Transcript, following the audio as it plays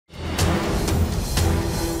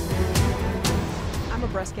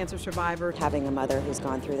breast cancer survivor. Having a mother who's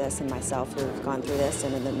gone through this and myself who've gone through this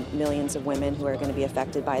and the millions of women who are going to be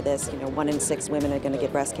affected by this, 1 in 6 women are going to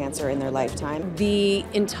get breast cancer in their lifetime. The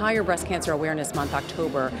entire Breast Cancer Awareness Month,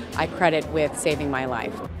 October, I credit with saving my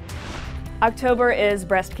life. October is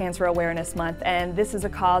Breast Cancer Awareness Month, and this is a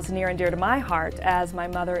cause near and dear to my heart as my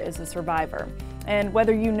mother is a survivor. And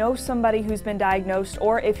whether you know somebody who's been diagnosed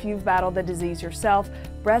or if you've battled the disease yourself,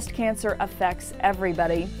 breast cancer affects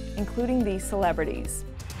everybody, including these celebrities.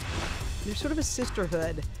 There's sort of a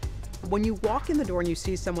sisterhood. When you walk in the door and you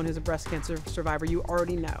see someone who's a breast cancer survivor, you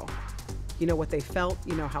already know. You know what they felt,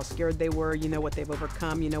 you know how scared they were, you know what they've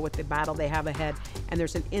overcome, you know what the battle they have ahead, and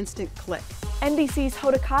there's an instant click. NBC's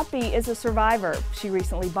Hoda Kotb is a survivor. She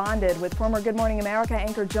recently bonded with former Good Morning America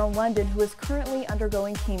anchor Joan Lunden, who is currently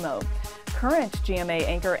undergoing chemo. Current GMA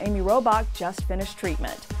anchor Amy Robach just finished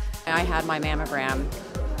treatment. I had my mammogram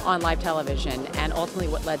on live television, and ultimately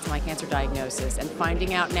what led to my cancer diagnosis. And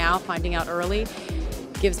finding out now, finding out early,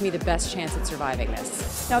 gives me the best chance at surviving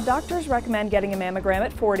this. Now, doctors recommend getting a mammogram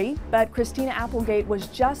at 40, but Christina Applegate was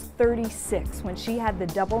just 36 when she had the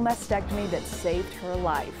double mastectomy that saved her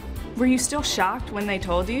life. Were you still shocked when they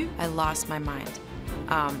told you? I lost my mind.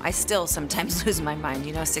 I still sometimes lose my mind,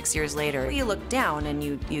 6 years later. You look down and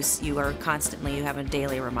you are constantly, you have a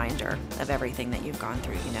daily reminder of everything that you've gone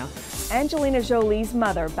through, Angelina Jolie's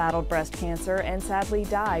mother battled breast cancer and sadly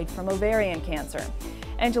died from ovarian cancer.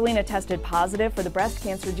 Angelina tested positive for the breast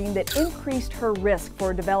cancer gene that increased her risk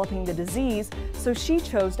for developing the disease, so she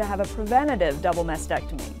chose to have a preventative double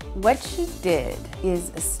mastectomy. What she did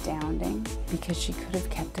is astounding because she could have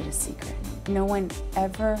kept it a secret. No one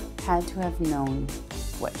ever had to have known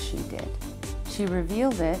what she did. She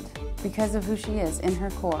revealed it because of who she is in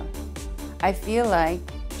her core. I feel like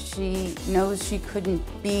she knows she couldn't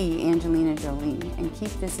be Angelina Jolie and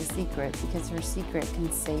keep this a secret because her secret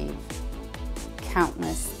can save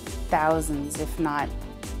countless thousands, if not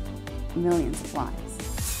millions of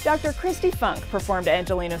lives. Dr. Christy Funk performed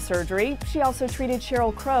Angelina's surgery. She also treated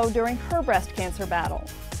Sheryl Crow during her breast cancer battle.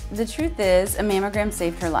 The truth is, a mammogram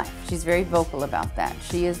saved her life. She's very vocal about that.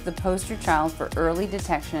 She is the poster child for early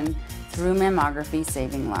detection through mammography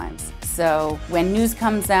saving lives. So when news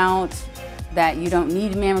comes out that you don't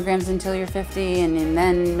need mammograms until you're 50 and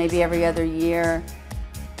then maybe every other year,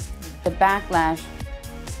 the backlash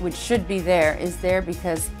which should be there is there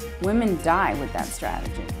because women die with that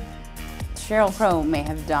strategy. Sheryl Crow may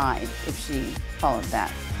have died if she followed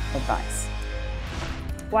that advice.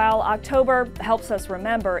 While October helps us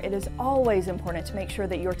remember, it is always important to make sure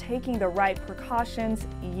that you're taking the right precautions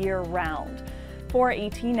year-round. For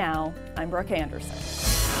ET Now, I'm Brooke Anderson.